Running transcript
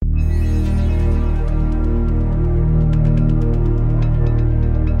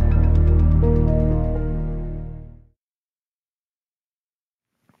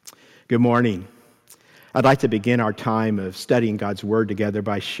Good morning. I'd like to begin our time of studying God's Word together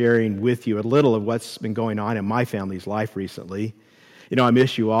by sharing with you a little of what's been going on in my family's life recently. I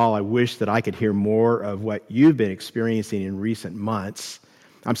miss you all. I wish that I could hear more of what you've been experiencing in recent months.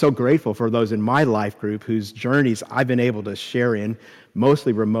 I'm so grateful for those in my life group whose journeys I've been able to share in,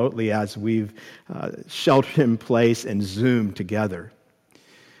 mostly remotely as we've sheltered in place and Zoomed together.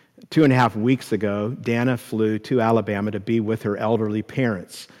 2.5 weeks ago, Dana flew to Alabama to be with her elderly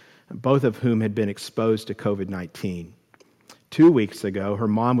parents, both of whom had been exposed to COVID-19. 2 weeks ago, her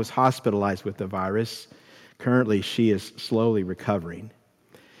mom was hospitalized with the virus. Currently, she is slowly recovering.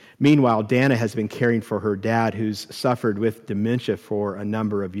 Meanwhile, Dana has been caring for her dad, who's suffered with dementia for a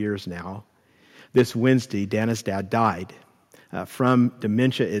number of years now. This Wednesday, Dana's dad died from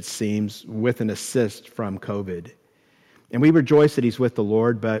dementia, it seems, with an assist from COVID. And we rejoice that he's with the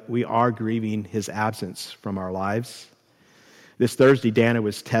Lord, but we are grieving his absence from our lives. This Thursday, Dana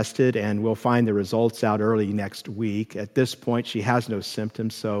was tested, and we'll find the results out early next week. At this point, she has no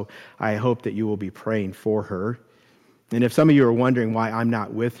symptoms, so I hope that you will be praying for her. And if some of you are wondering why I'm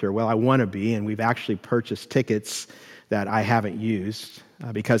not with her, well, I want to be, and we've actually purchased tickets that I haven't used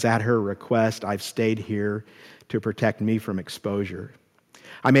because at her request, I've stayed here to protect me from exposure.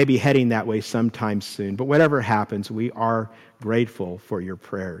 I may be heading that way sometime soon, but whatever happens, we are grateful for your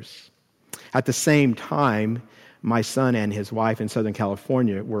prayers. At the same time, my son and his wife in Southern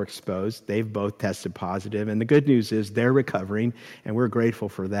California were exposed. They've both tested positive, and the good news is they're recovering, and we're grateful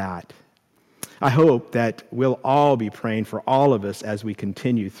for that. I hope that we'll all be praying for all of us as we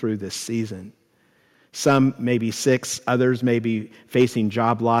continue through this season. Some may be sick, others may be facing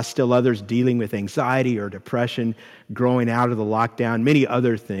job loss, still others dealing with anxiety or depression, growing out of the lockdown, many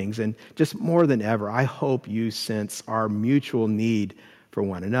other things. And just more than ever, I hope you sense our mutual need for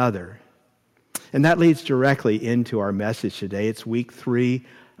one another. And that leads directly into our message today. It's week 3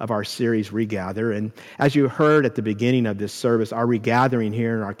 of our series, Regather. And as you heard at the beginning of this service, our regathering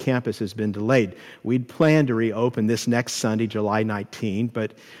here in our campus has been delayed. We'd planned to reopen this next Sunday, July 19,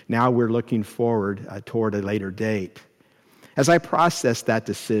 but now we're looking forward toward a later date. As I processed that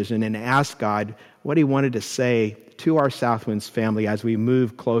decision and asked God what he wanted to say to our Southwinds family as we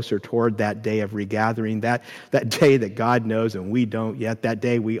move closer toward that day of regathering, that day that God knows and we don't yet, that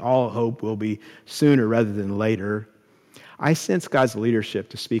day we all hope will be sooner rather than later, I sense God's leadership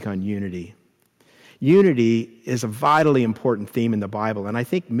to speak on unity. Unity is a vitally important theme in the Bible, and I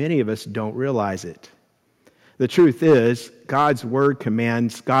think many of us don't realize it. The truth is, God's word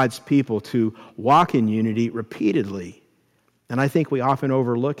commands God's people to walk in unity repeatedly, and I think we often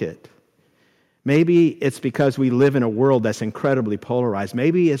overlook it. Maybe it's because we live in a world that's incredibly polarized.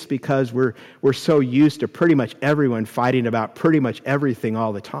 Maybe it's because we're so used to pretty much everyone fighting about pretty much everything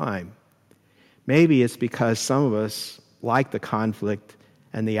all the time. Maybe it's because some of us like the conflict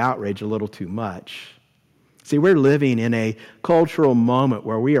and the outrage a little too much. See, we're living in a cultural moment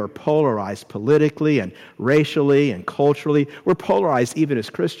where we are polarized politically and racially and culturally. We're polarized even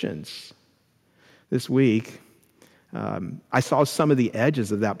as Christians. This week, I saw some of the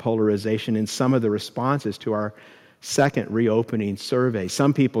edges of that polarization in some of the responses to our second reopening survey.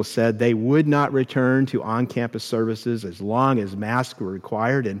 Some people said they would not return to on-campus services as long as masks were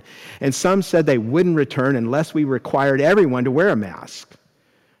required, and some said they wouldn't return unless we required everyone to wear a mask.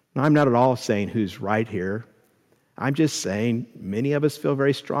 Now, I'm not at all saying who's right here. I'm just saying many of us feel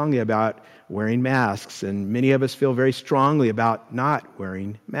very strongly about wearing masks, and many of us feel very strongly about not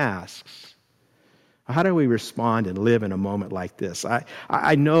wearing masks. How do we respond and live in a moment like this?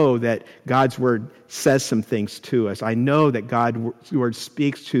 I know that God's Word says some things to us. I know that God's Word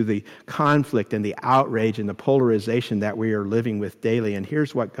speaks to the conflict and the outrage and the polarization that we are living with daily. And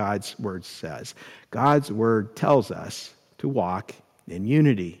here's what God's Word says. God's Word tells us to walk in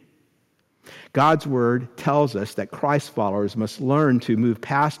unity. God's Word tells us that Christ followers must learn to move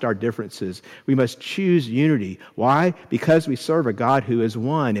past our differences. We must choose unity. Why? Because we serve a God who is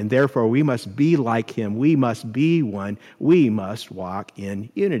one, and therefore we must be like Him. We must be one. We must walk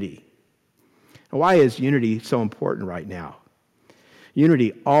in unity. Now, why is unity so important right now?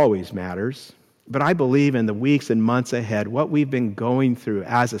 Unity always matters, but I believe in the weeks and months ahead, what we've been going through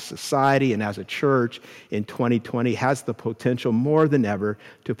as a society and as a church in 2020 has the potential more than ever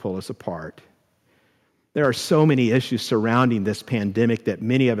to pull us apart. There are so many issues surrounding this pandemic that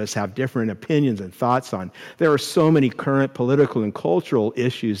many of us have different opinions and thoughts on. There are so many current political and cultural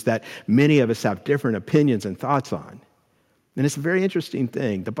issues that many of us have different opinions and thoughts on. And it's a very interesting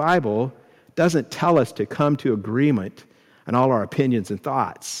thing. The Bible doesn't tell us to come to agreement on all our opinions and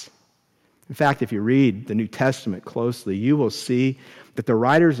thoughts. In fact, if you read the New Testament closely, you will see that the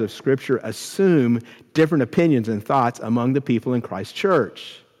writers of Scripture assume different opinions and thoughts among the people in Christ's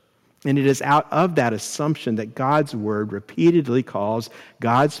church. And it is out of that assumption that God's word repeatedly calls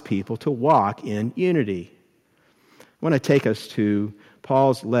God's people to walk in unity. I want to take us to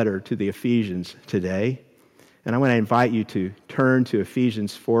Paul's letter to the Ephesians today. And I want to invite you to turn to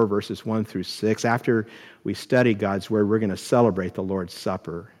Ephesians 4, verses 1 through 6. After we study God's word, we're going to celebrate the Lord's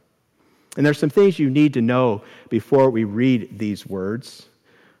Supper. And there's some things you need to know before we read these words.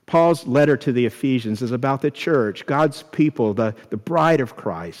 Paul's letter to the Ephesians is about the church, God's people, the bride of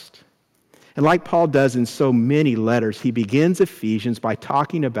Christ. And like Paul does in so many letters, he begins Ephesians by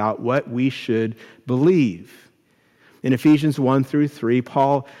talking about what we should believe. In Ephesians 1 through 3,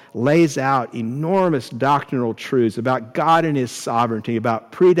 Paul lays out enormous doctrinal truths about God and his sovereignty,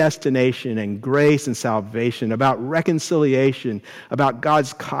 about predestination and grace and salvation, about reconciliation, about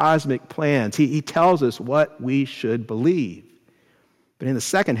God's cosmic plans. He tells us what we should believe. But in the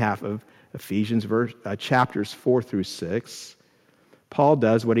second half of Ephesians, chapters 4 through 6, Paul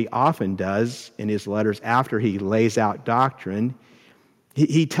does what he often does in his letters after he lays out doctrine.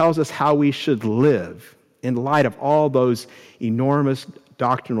 He tells us how we should live in light of all those enormous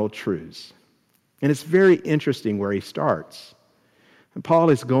doctrinal truths. And it's very interesting where he starts. And Paul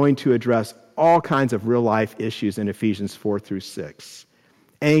is going to address all kinds of real-life issues in Ephesians 4 through 6.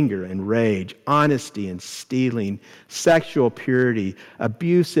 Anger and rage, honesty and stealing, sexual purity,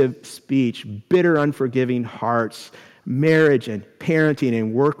 abusive speech, bitter, unforgiving hearts, marriage and parenting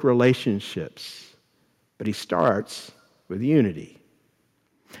and work relationships. But he starts with unity.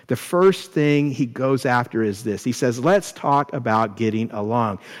 The first thing he goes after is this. He says, let's talk about getting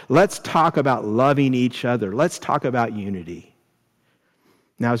along. Let's talk about loving each other. Let's talk about unity.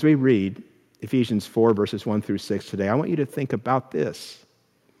 Now, as we read Ephesians 4, verses 1 through 6 today, I want you to think about this.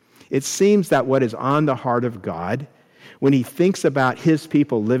 It seems that what is on the heart of God when he thinks about his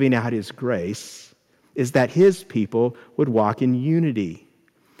people living out his grace is that his people would walk in unity.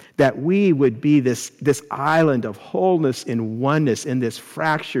 That we would be this island of wholeness and oneness in this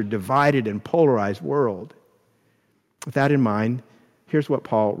fractured, divided, and polarized world. With that in mind, here's what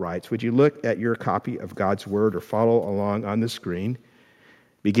Paul writes. Would you look at your copy of God's Word or follow along on the screen?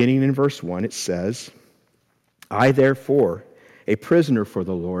 Beginning in verse 1, it says, I, therefore, a prisoner for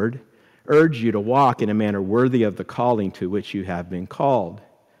the Lord, urge you to walk in a manner worthy of the calling to which you have been called,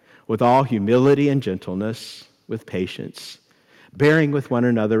 with all humility and gentleness, with patience, bearing with one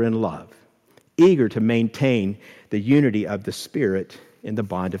another in love, eager to maintain the unity of the Spirit in the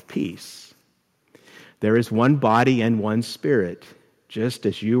bond of peace. There is one body and one Spirit, just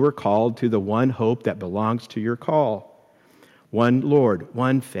as you were called to the one hope that belongs to your call. One Lord,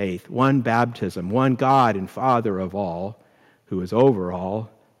 one faith, one baptism, one God and Father of all, who is over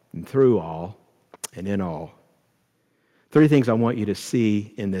all and through all and in all. Three things I want you to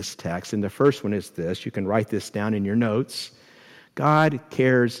see in this text. And the first one is this. You can write this down in your notes. God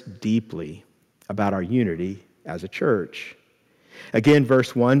cares deeply about our unity as a church. Again,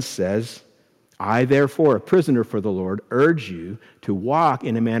 verse 1 says, I, therefore, a prisoner for the Lord, urge you to walk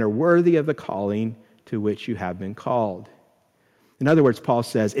in a manner worthy of the calling to which you have been called. In other words, Paul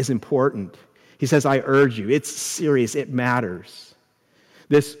says, it's important. He says, I urge you. It's serious. It matters.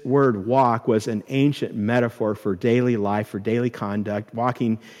 This word walk was an ancient metaphor for daily life, for daily conduct.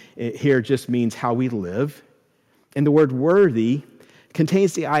 Walking here just means how we live. And the word worthy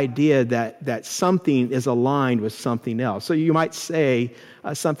contains the idea that something is aligned with something else. So you might say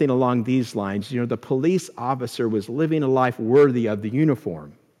something along these lines. The police officer was living a life worthy of the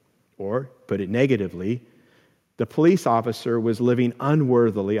uniform. Or, put it negatively, the police officer was living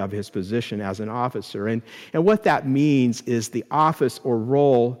unworthily of his position as an officer. And what that means is the office or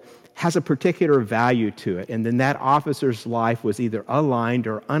role has a particular value to it. And then that officer's life was either aligned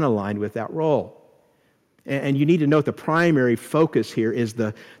or unaligned with that role. And you need to note the primary focus here is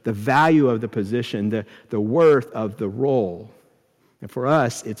the value of the position, the worth of the role. And for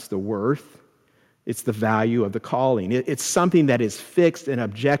us, it's the worth, it's the value of the calling. It's something that is fixed and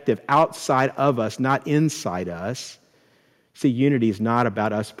objective outside of us, not inside us. See, unity is not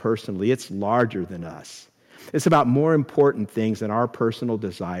about us personally. It's larger than us. It's about more important things than our personal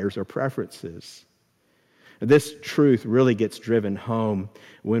desires or preferences. This truth really gets driven home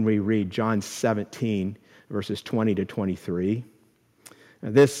when we read John 17, verses 20 to 23. Now,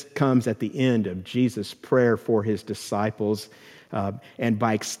 this comes at the end of Jesus' prayer for his disciples, and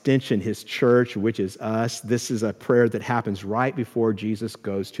by extension, his church, which is us. This is a prayer that happens right before Jesus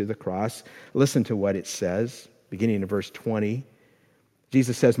goes to the cross. Listen to what it says, beginning in verse 20.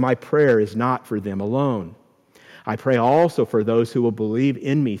 Jesus says, my prayer is not for them alone. I pray also for those who will believe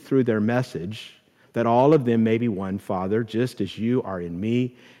in me through their message, that all of them may be one, Father, just as you are in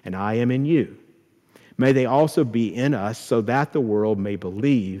me and I am in you. may they also be in us, so that the world may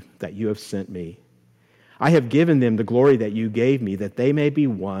believe that you have sent me. I have given them the glory that you gave me, that they may be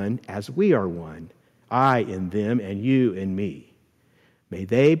one as we are one, I in them and you in me. May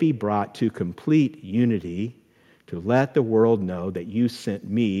they be brought to complete unity, to let the world know that you sent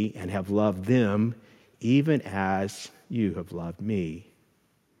me and have loved them even as you have loved me.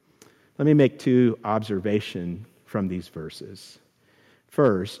 Let me make two observations from these verses.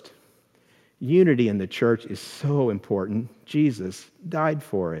 First, unity in the church is so important. Jesus died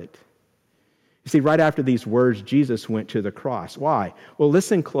for it. You see, right after these words, Jesus went to the cross. Why? Well,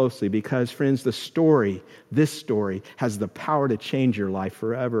 listen closely because, friends, this story has the power to change your life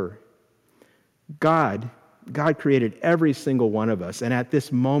forever. God created every single one of us, and at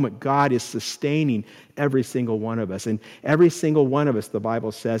this moment, God is sustaining every single one of us. And every single one of us, the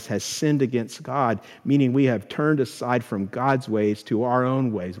Bible says, has sinned against God, meaning we have turned aside from God's ways to our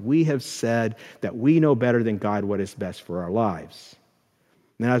own ways. We have said that we know better than God what is best for our lives.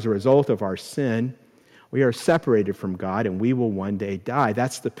 And as a result of our sin, we are separated from God, and we will one day die.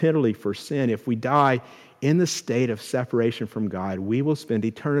 That's the penalty for sin. If we die in the state of separation from God, we will spend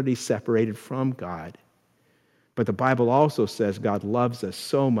eternity separated from God. But the Bible also says God loves us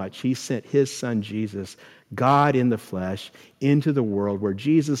so much, He sent His Son Jesus, God in the flesh, into the world where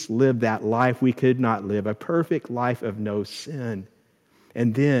Jesus lived that life we could not live, a perfect life of no sin.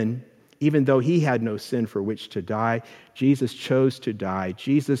 And then, even though He had no sin for which to die, Jesus chose to die.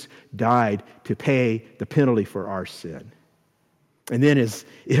 Jesus died to pay the penalty for our sin. And then, as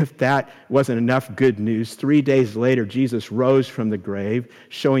if that wasn't enough good news, 3 days later, Jesus rose from the grave,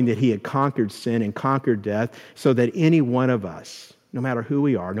 showing that He had conquered sin and conquered death, so that any one of us, no matter who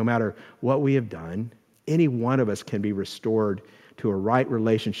we are, no matter what we have done, any one of us can be restored to a right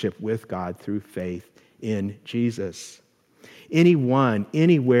relationship with God through faith in Jesus. Anyone,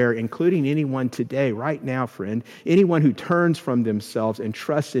 anywhere, including anyone today, right now, friend, anyone who turns from themselves and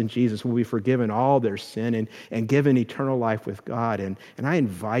trusts in Jesus will be forgiven all their sin and given eternal life with God. And I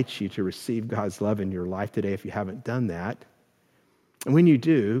invite you to receive God's love in your life today if you haven't done that. And when you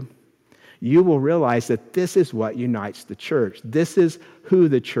do, you will realize that this is what unites the church. This is who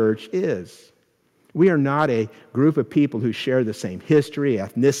the church is. We are not a group of people who share the same history,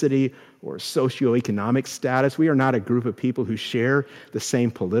 ethnicity, or socioeconomic status. We are not a group of people who share the same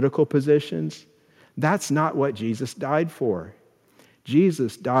political positions. That's not what Jesus died for.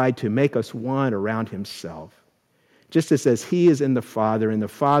 Jesus died to make us one around Himself. Just as He is in the Father and the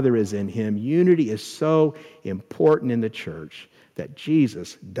Father is in Him, unity is so important in the church that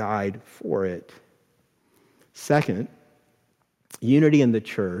Jesus died for it. Second, unity in the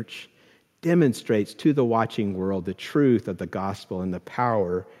church demonstrates to the watching world the truth of the gospel and the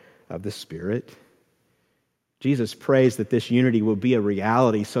power of the Spirit. Jesus prays that this unity will be a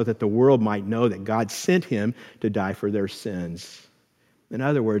reality so that the world might know that God sent Him to die for their sins. In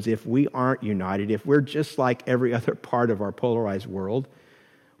other words, if we aren't united, if we're just like every other part of our polarized world,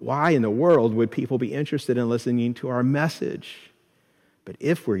 why in the world would people be interested in listening to our message? But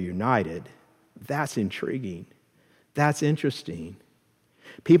if we're united, that's intriguing. That's interesting.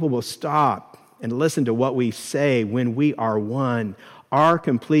 People will stop and listen to what we say when we are one. Our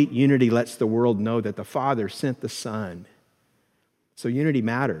complete unity lets the world know that the Father sent the Son. So unity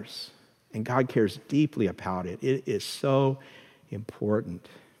matters, and God cares deeply about it. It is so important.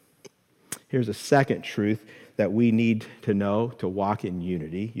 Here's a second truth that we need to know to walk in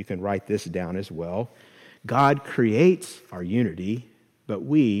unity. You can write this down as well. God creates our unity, but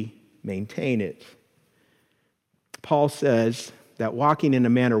we maintain it. Paul says that walking in a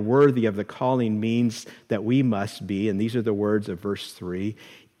manner worthy of the calling means that we must be, and these are the words of verse 3,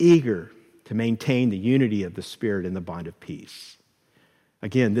 eager to maintain the unity of the Spirit in the bond of peace.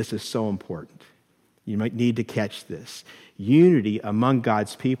 Again, this is so important. You might need to catch this. Unity among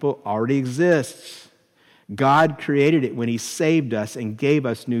God's people already exists. God created it when He saved us and gave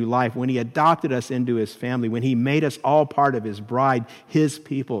us new life, when He adopted us into His family, when He made us all part of His bride, His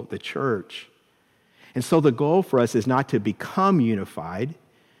people, the church. And so the goal for us is not to become unified.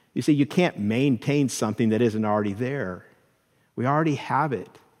 You see, you can't maintain something that isn't already there. We already have it.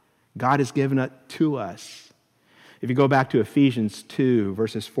 God has given it to us. If you go back to Ephesians 2,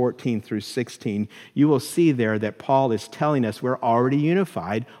 verses 14 through 16, you will see there that Paul is telling us we're already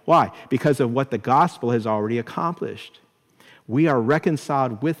unified. Why? Because of what the gospel has already accomplished. We are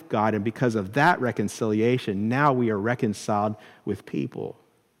reconciled with God, and because of that reconciliation, now we are reconciled with people.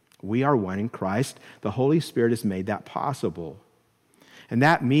 We are one in Christ. The Holy Spirit has made that possible. And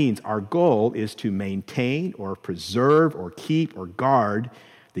that means our goal is to maintain or preserve or keep or guard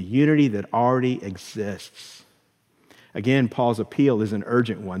the unity that already exists. Again, Paul's appeal is an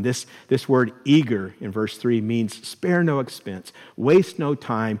urgent one. This word eager in verse 3 means spare no expense, waste no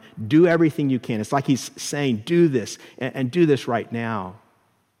time, do everything you can. It's like he's saying, do this, and do this right now.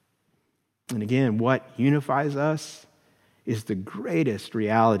 And again, what unifies us is the greatest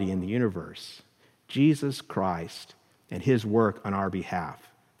reality in the universe, Jesus Christ and his work on our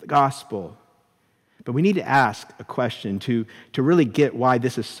behalf, the gospel. But we need to ask a question to really get why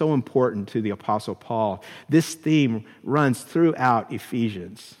this is so important to the Apostle Paul. This theme runs throughout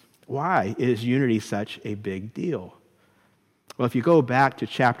Ephesians. Why is unity such a big deal? Well, if you go back to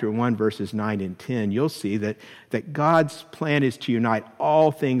chapter 1, verses 9 and 10, you'll see that God's plan is to unite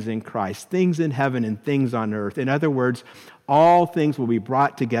all things in Christ, things in heaven and things on earth. In other words, all things will be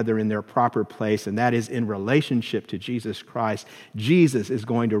brought together in their proper place, and that is in relationship to Jesus Christ. Jesus is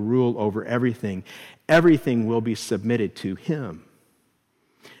going to rule over everything. Everything will be submitted to him.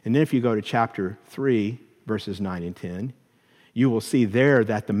 And then if you go to chapter 3, verses 9 and 10, you will see there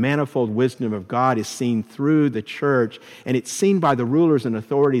that the manifold wisdom of God is seen through the church, and it's seen by the rulers and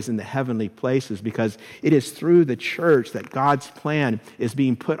authorities in the heavenly places, because it is through the church that God's plan is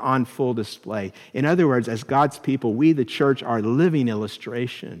being put on full display. In other words, as God's people, we, the church, are living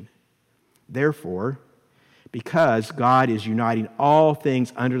illustration. Therefore, because God is uniting all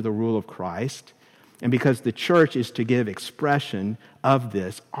things under the rule of Christ, and because the church is to give expression of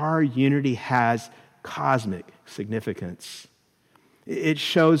this, our unity has cosmic significance. It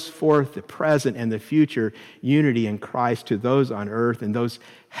shows forth the present and the future unity in Christ to those on earth and those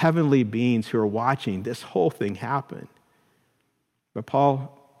heavenly beings who are watching this whole thing happen. But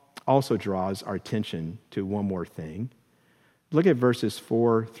Paul also draws our attention to one more thing. Look at verses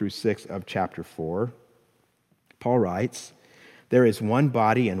 4 through 6 of chapter 4. Paul writes, "There is one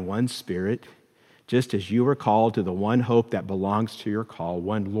body and one Spirit, just as you were called to the one hope that belongs to your call,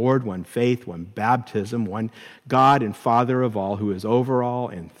 one Lord, one faith, one baptism, one God and Father of all, who is over all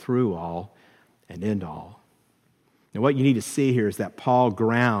and through all and in all." Now, what you need to see here is that Paul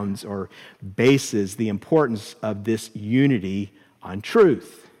grounds or bases the importance of this unity on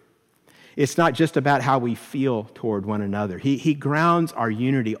truth. It's not just about how we feel toward one another. He grounds our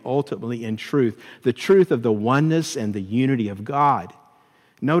unity ultimately in truth, the truth of the oneness and the unity of God.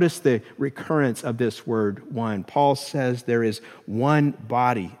 Notice the recurrence of this word one. Paul says there is one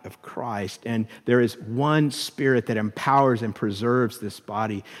body of Christ, and there is one Spirit that empowers and preserves this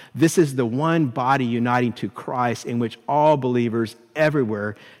body. This is the one body uniting to Christ in which all believers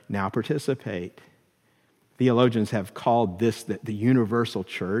everywhere now participate. Theologians have called this the universal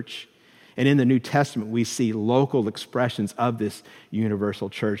church. And in the New Testament, we see local expressions of this universal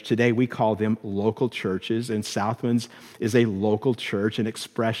church. Today, we call them local churches, and Southwinds is a local church, an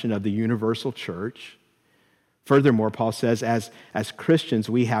expression of the universal church. Furthermore, Paul says, as Christians,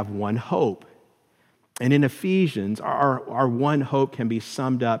 we have one hope. And in Ephesians, our one hope can be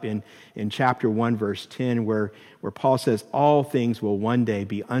summed up in chapter 1, verse 10, where Paul says, all things will one day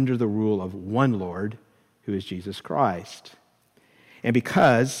be under the rule of one Lord, who is Jesus Christ. And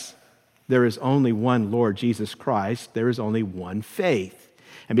because there is only one Lord, Jesus Christ, there is only one faith.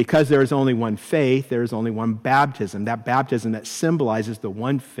 And because there is only one faith, there is only one baptism, that baptism that symbolizes the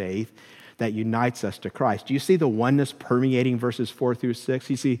one faith that unites us to Christ. Do you see the oneness permeating verses 4 through 6?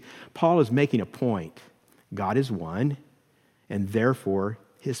 You see, Paul is making a point. God is one, and therefore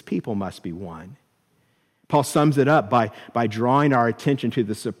his people must be one. Paul sums it up by drawing our attention to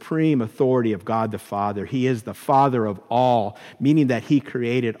the supreme authority of God the Father. He is the Father of all, meaning that he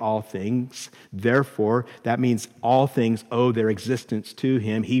created all things. Therefore, that means all things owe their existence to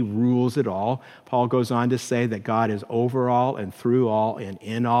him. He rules it all. Paul goes on to say that God is over all and through all and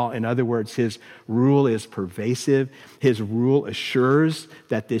in all. In other words, his rule is pervasive. His rule assures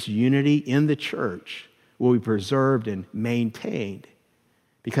that this unity in the church will be preserved and maintained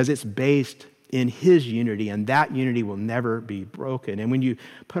because it's based in his unity, and that unity will never be broken. And when you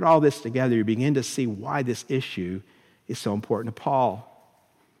put all this together, you begin to see why this issue is so important to Paul.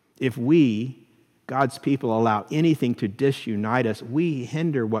 If we, God's people, allow anything to disunite us, we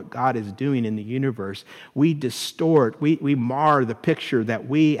hinder what God is doing in the universe. We distort, we mar the picture that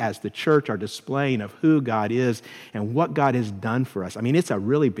we as the church are displaying of who God is and what God has done for us. I mean, it's a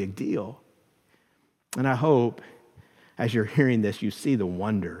really big deal. And I hope as you're hearing this, you see the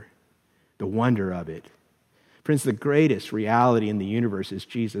wonder of it. Friends, the greatest reality in the universe is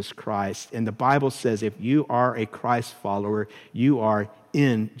Jesus Christ. And the Bible says if you are a Christ follower, you are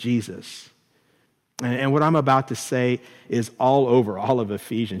in Jesus. And what I'm about to say is all over all of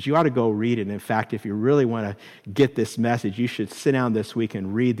Ephesians. You ought to go read it. In fact, if you really want to get this message, you should sit down this week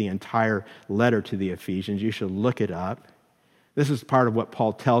and read the entire letter to the Ephesians. You should look it up. This is part of what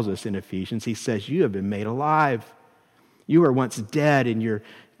Paul tells us in Ephesians. He says, you have been made alive. You were once dead in your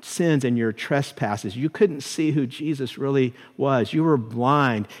sins and your trespasses. You couldn't see who Jesus really was. You were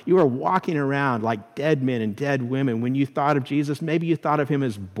blind. You were walking around like dead men and dead women. When you thought of Jesus, maybe you thought of him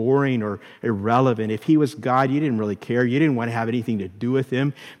as boring or irrelevant. If he was God, you didn't really care. You didn't want to have anything to do with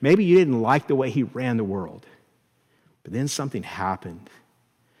him. Maybe you didn't like the way he ran the world. But then something happened.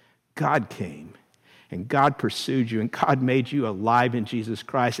 God came. And God pursued you, and God made you alive in Jesus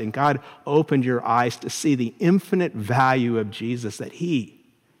Christ, and God opened your eyes to see the infinite value of Jesus, that he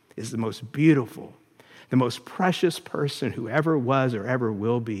is the most beautiful, the most precious person who ever was or ever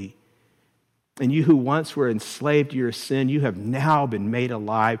will be. And you who once were enslaved to your sin, you have now been made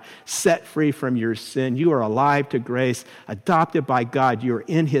alive, set free from your sin. You are alive to grace, adopted by God. You are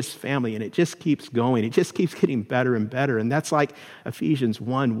in his family, and it just keeps going. It just keeps getting better and better. And that's like Ephesians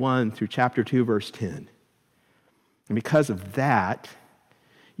 1:1 through chapter 2, verse 10. And because of that,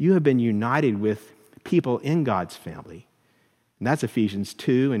 you have been united with people in God's family. And that's Ephesians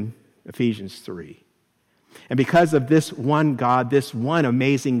 2 and Ephesians 3. And because of this one God, this one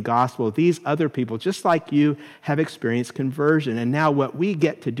amazing gospel, these other people, just like you, have experienced conversion. And now what we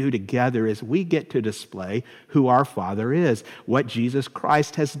get to do together is we get to display who our Father is, what Jesus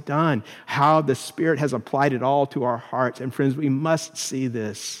Christ has done, how the Spirit has applied it all to our hearts. And friends, we must see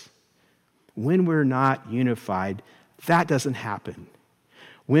this. When we're not unified, that doesn't happen.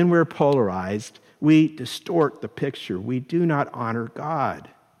 When we're polarized, we distort the picture. We do not honor God.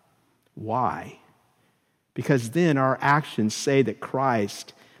 Why? Because then our actions say that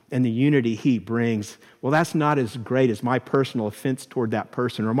Christ and the unity he brings, well, that's not as great as my personal offense toward that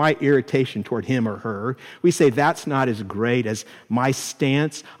person or my irritation toward him or her. We say that's not as great as my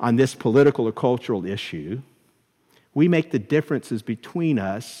stance on this political or cultural issue. We make the differences between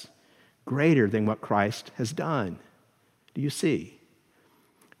us greater than what Christ has done. Do you see?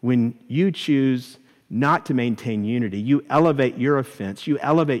 When you choose not to maintain unity, you elevate your offense, you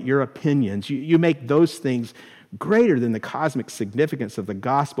elevate your opinions, you make those things greater than the cosmic significance of the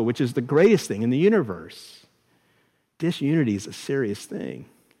gospel, which is the greatest thing in the universe. Disunity is a serious thing.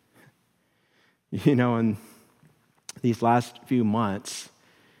 You know, in these last few months,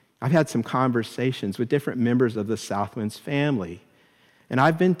 I've had some conversations with different members of the Southwinds family. And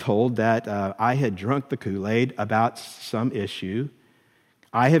I've been told that I had drunk the Kool-Aid about some issue.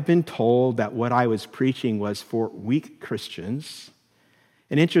 I have been told that what I was preaching was for weak Christians.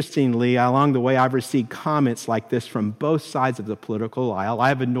 And interestingly, along the way, I've received comments like this from both sides of the political aisle.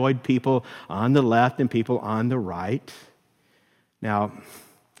 I've annoyed people on the left and people on the right. Now,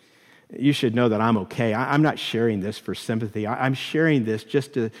 you should know that I'm okay. I'm not sharing this for sympathy. I'm sharing this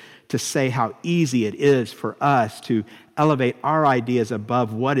just to say how easy it is for us to elevate our ideas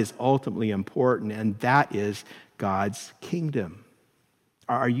above what is ultimately important, and that is God's kingdom.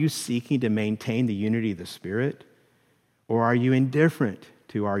 Are you seeking to maintain the unity of the Spirit? Or are you indifferent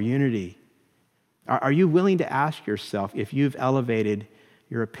to our unity? Are you willing to ask yourself if you've elevated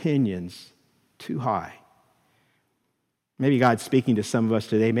your opinions too high? Maybe God's speaking to some of us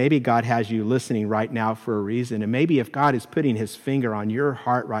today. Maybe God has you listening right now for a reason. And maybe if God is putting his finger on your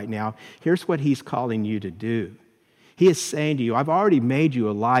heart right now, here's what he's calling you to do. He is saying to you, I've already made you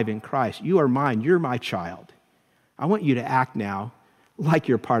alive in Christ. You are mine. You're my child. I want you to act now like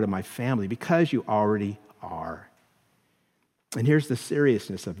you're part of my family, because you already are. And here's the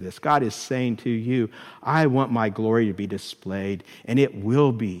seriousness of this. God is saying to you, I want my glory to be displayed, and it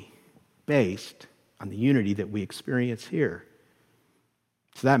will be based on the unity that we experience here.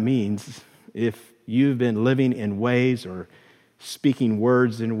 So that means if you've been living in ways or speaking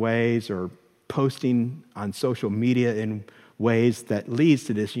words in ways or posting on social media in ways that leads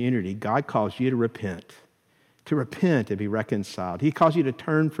to disunity, God calls you to repent and be reconciled. He calls you to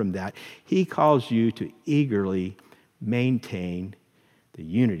turn from that. He calls you to eagerly maintain the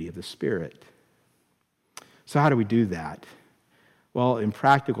unity of the Spirit. So how do we do that? Well, in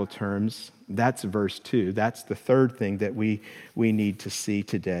practical terms, that's verse 2. That's the third thing that we need to see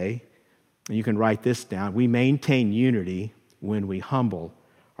today. And you can write this down. We maintain unity when we humble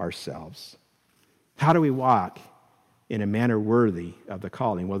ourselves. How do we walk in a manner worthy of the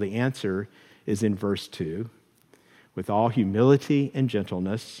calling? Well, the answer is in verse 2. With all humility and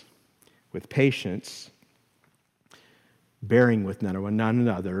gentleness, with patience, bearing with one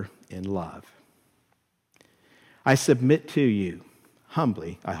another in love. I submit to you,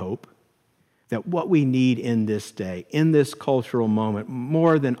 humbly, I hope, that what we need in this day, in this cultural moment,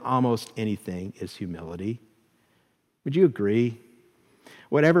 more than almost anything, is humility. Would you agree?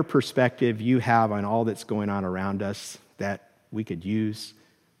 Whatever perspective you have on all that's going on around us, that we could use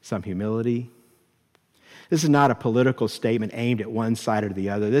some humility. This is not a political statement aimed at one side or the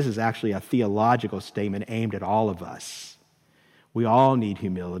other. This is actually a theological statement aimed at all of us. We all need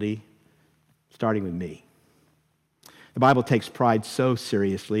humility, starting with me. The Bible takes pride so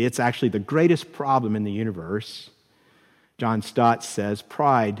seriously. It's actually the greatest problem in the universe. John Stott says,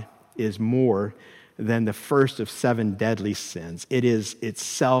 pride is more than the first of 7 deadly sins. It is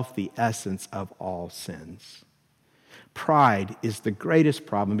itself the essence of all sins. Pride is the greatest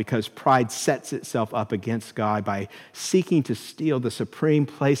problem because pride sets itself up against God by seeking to steal the supreme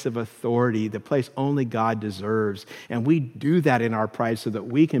place of authority, the place only God deserves. And we do that in our pride so that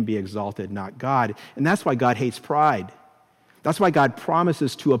we can be exalted, not God. And that's why God hates pride. That's why God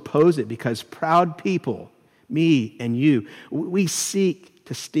promises to oppose it, because proud people, me and you, we seek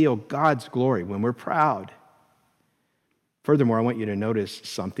to steal God's glory when we're proud. Furthermore, I want you to notice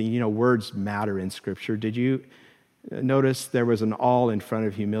something. You know, words matter in Scripture. Did you notice there was an all in front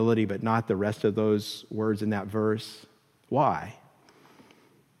of humility, but not the rest of those words in that verse? Why?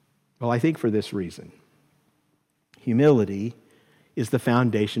 Well, I think for this reason. Humility is the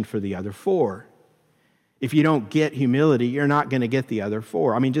foundation for the other 4. If you don't get humility, you're not going to get the other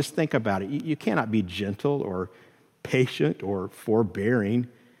 4. I mean, just think about it. You cannot be gentle or patient or forbearing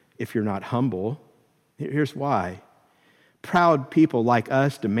if you're not humble. Here's why. Proud people like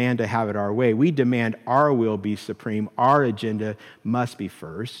us demand to have it our way. We demand our will be supreme. Our agenda must be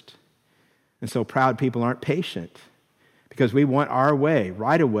first. And so proud people aren't patient because we want our way,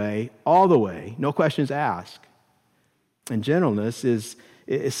 right away, all the way, no questions asked. And gentleness is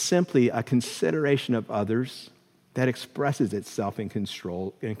simply a consideration of others that expresses itself in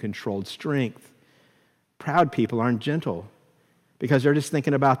controlled strength. Proud people aren't gentle because they're just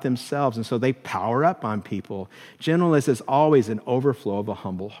thinking about themselves, and so they power up on people. Gentleness is always an overflow of a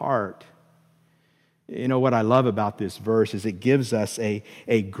humble heart. You know, what I love about this verse is it gives us a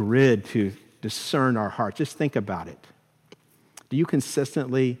grid to discern our hearts. Just think about it. Do you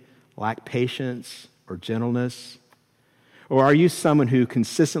consistently lack patience or gentleness? Or are you someone who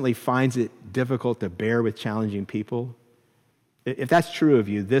consistently finds it difficult to bear with challenging people? If that's true of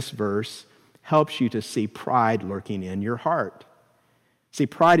you, this verse helps you to see pride lurking in your heart. See,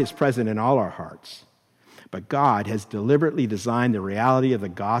 pride is present in all our hearts, but God has deliberately designed the reality of the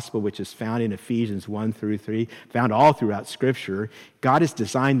gospel, which is found in Ephesians 1-3, found all throughout Scripture. God has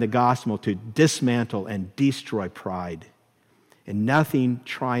designed the gospel to dismantle and destroy pride. And nothing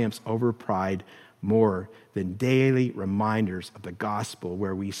triumphs over pride more than daily reminders of the gospel,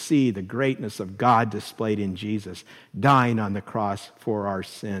 where we see the greatness of God displayed in Jesus, dying on the cross for our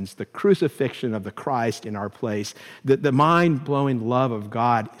sins, the crucifixion of the Christ in our place, the mind-blowing love of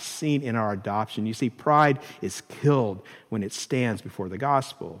God seen in our adoption. You see, pride is killed when it stands before the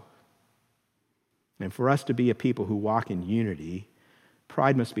gospel. And for us to be a people who walk in unity,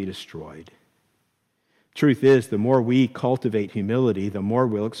 pride must be destroyed. Truth is, the more we cultivate humility, the more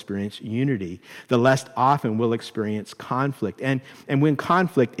we'll experience unity. The less often we'll experience conflict. And when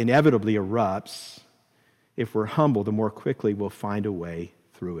conflict inevitably erupts, if we're humble, the more quickly we'll find a way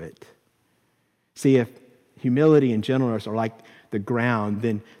through it. See, if humility and gentleness are like the ground,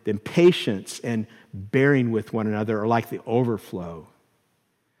 then patience and bearing with one another are like the overflow.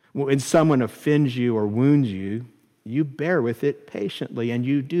 When someone offends you or wounds you, you bear with it patiently, and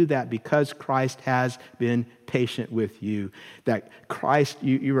you do that because Christ has been patient with you. That Christ,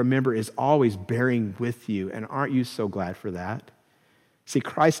 you remember, is always bearing with you, and aren't you so glad for that? See,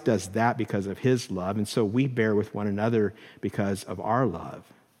 Christ does that because of his love, and so we bear with one another because of our love.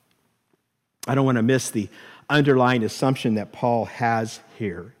 I don't want to miss the underlying assumption that Paul has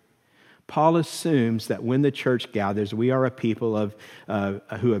here. Paul assumes that when the church gathers, we are a people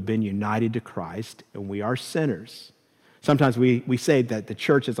who have been united to Christ, and we are sinners. Sometimes we say that the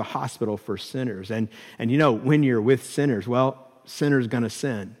church is a hospital for sinners. And you know, when you're with sinners, well, sinners going to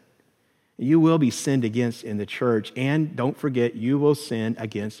sin. You will be sinned against in the church, and don't forget, you will sin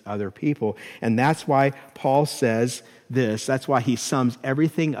against other people. And that's why Paul says this. That's why he sums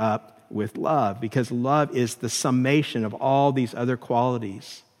everything up with love, because love is the summation of all these other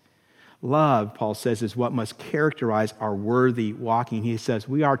qualities. Love, Paul says, is what must characterize our worthy walking. He says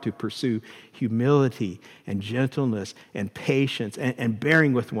we are to pursue humility and gentleness and patience and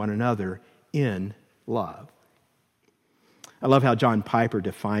bearing with one another in love. I love how John Piper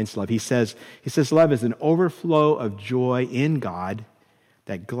defines love. He says love is an overflow of joy in God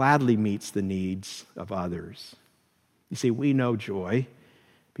that gladly meets the needs of others. You see, we know joy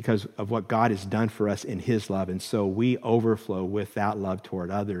because of what God has done for us in his love. And so we overflow with that love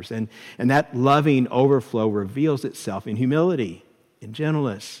toward others. And that loving overflow reveals itself in humility, in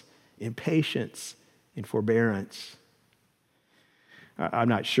gentleness, in patience, in forbearance. I'm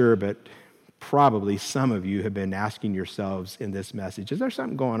not sure, but probably some of you have been asking yourselves in this message, is there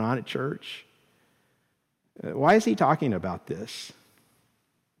something going on at church? Why is he talking about this?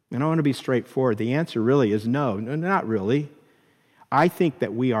 And I want to be straightforward. The answer really is no, not really. I think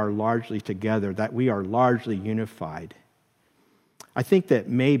that we are largely together, that we are largely unified. I think that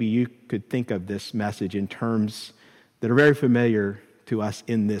maybe you could think of this message in terms that are very familiar to us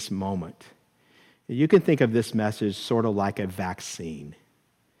in this moment. You can think of this message sort of like a vaccine.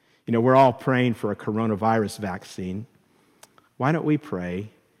 You know, we're all praying for a coronavirus vaccine. Why don't we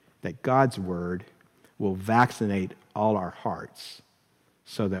pray that God's word will vaccinate all our hearts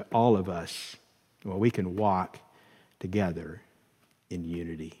so that all of us, well, we can walk together in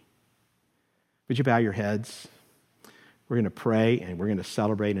unity. Would you bow your heads? We're going to pray and we're going to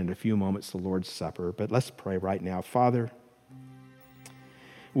celebrate in a few moments the Lord's Supper, but let's pray right now. Father,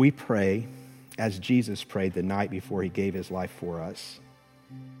 we pray as Jesus prayed the night before he gave his life for us.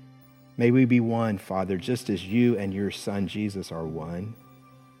 May we be one, Father, just as you and your Son Jesus are one.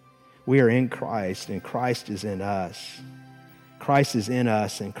 We are in Christ and Christ is in us. Christ is in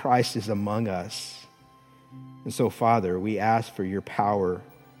us and Christ is among us. And so, Father, we ask for your power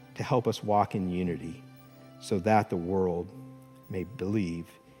to help us walk in unity so that the world may believe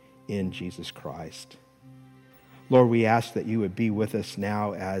in Jesus Christ. Lord, we ask that you would be with us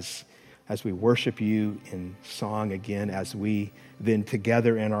now as we worship you in song again, as we then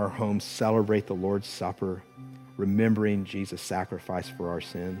together in our homes celebrate the Lord's Supper, remembering Jesus' sacrifice for our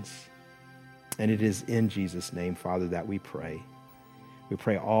sins. And it is in Jesus' name, Father, that we pray. We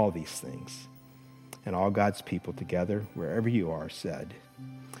pray all these things. And all God's people together, wherever you are, said,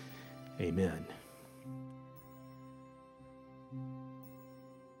 Amen.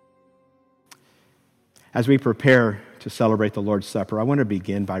 As we prepare to celebrate the Lord's Supper, I want to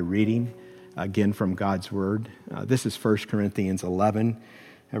begin by reading again from God's Word. This is 1 Corinthians 11,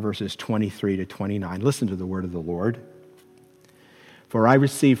 verses 23 to 29. Listen to the word of the Lord. For I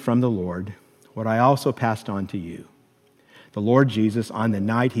received from the Lord what I also passed on to you. The Lord Jesus, on the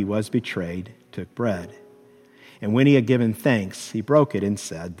night he was betrayed, took bread. And when he had given thanks, he broke it and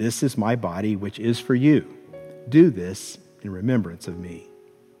said, This is my body, which is for you. Do this in remembrance of me.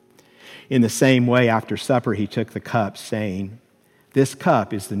 In the same way, after supper, he took the cup, saying, This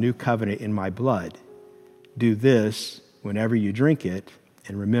cup is the new covenant in my blood. Do this whenever you drink it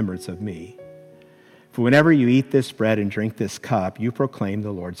in remembrance of me. For whenever you eat this bread and drink this cup, you proclaim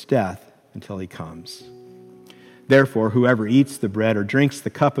the Lord's death until he comes. Therefore, whoever eats the bread or drinks the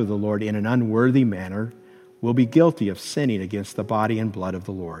cup of the Lord in an unworthy manner will be guilty of sinning against the body and blood of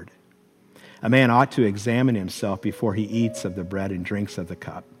the Lord. A man ought to examine himself before he eats of the bread and drinks of the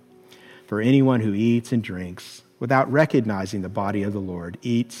cup. For anyone who eats and drinks without recognizing the body of the Lord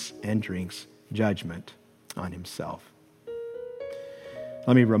eats and drinks judgment on himself.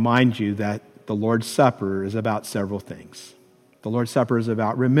 Let me remind you that the Lord's Supper is about several things. The Lord's Supper is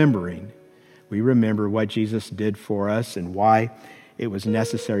about remembering. We remember what Jesus did for us and why it was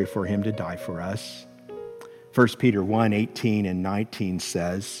necessary for him to die for us. 1 Peter 1:18 and 19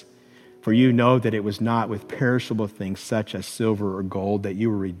 says, For you know that it was not with perishable things such as silver or gold that you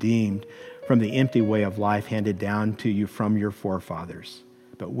were redeemed from the empty way of life handed down to you from your forefathers,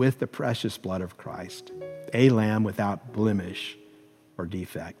 but with the precious blood of Christ, a lamb without blemish or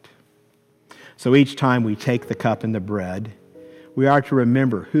defect. So each time we take the cup and the bread, we are to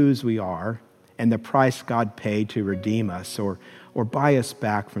remember whose we are and the price God paid to redeem us or buy us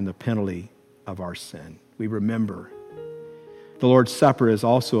back from the penalty of our sin. We remember. The Lord's Supper is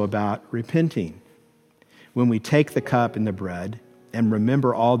also about repenting. When we take the cup and the bread and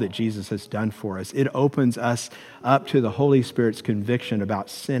remember all that Jesus has done for us, it opens us up to the Holy Spirit's conviction about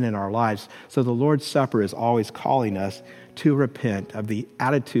sin in our lives. So the Lord's Supper is always calling us to repent of the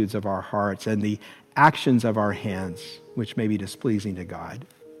attitudes of our hearts and the actions of our hands, which may be displeasing to God.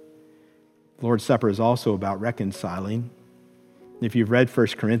 The Lord's Supper is also about reconciling. If you've read 1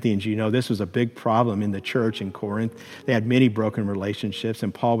 Corinthians, you know this was a big problem in the church in Corinth. They had many broken relationships,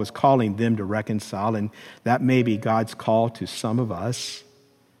 and Paul was calling them to reconcile, and that may be God's call to some of us.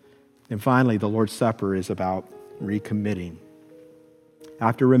 And finally, the Lord's Supper is about recommitting.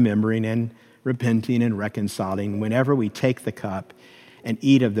 After remembering and repenting and reconciling, whenever we take the cup and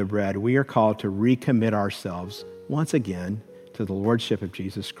eat of the bread, we are called to recommit ourselves once again to the Lordship of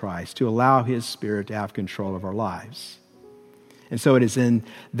Jesus Christ, to allow his Spirit to have control of our lives. And so it is in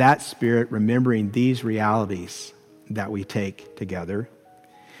that spirit, remembering these realities, that we take together.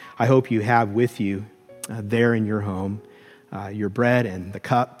 I hope you have with you there in your home your bread and the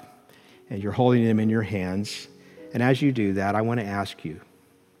cup, and you're holding them in your hands. And as you do that, I want to ask you,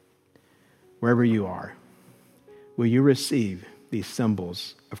 wherever you are, will you receive these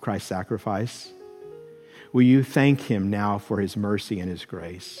symbols of Christ's sacrifice? Will you thank him now for his mercy and his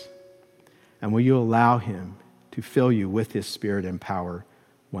grace? And will you allow him to fill you with his Spirit and power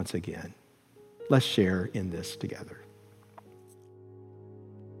once again? Let's share in this together.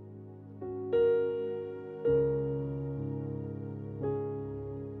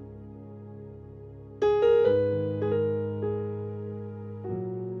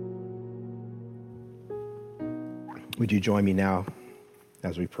 Would you join me now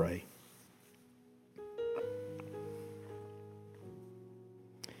as we pray?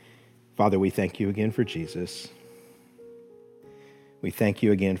 Father, we thank you again for Jesus. We thank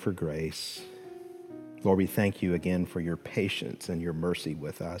you again for grace. Lord, we thank you again for your patience and your mercy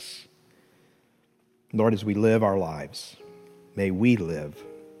with us. Lord, as we live our lives, may we live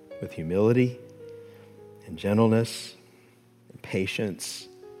with humility and gentleness and patience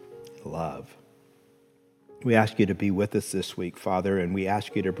and love. We ask you to be with us this week, Father, and we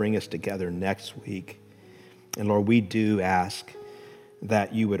ask you to bring us together next week. And Lord, we do ask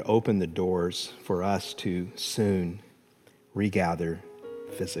that you would open the doors for us to soon regather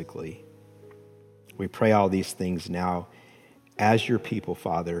physically. We pray all these things now as your people,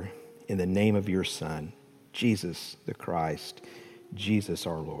 Father, in the name of your Son, Jesus the Christ, Jesus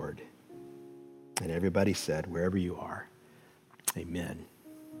our Lord. And everybody said, wherever you are, amen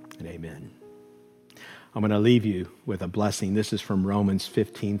and amen. I'm going to leave you with a blessing. This is from Romans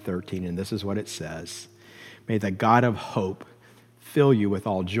 15:13, and this is what it says. May the God of hope fill you with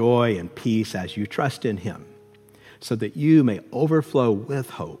all joy and peace as you trust in him, so that you may overflow with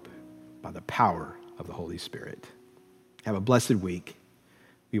hope by the power of the Holy Spirit. Have a blessed week.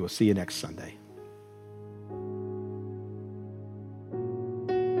 We will see you next Sunday.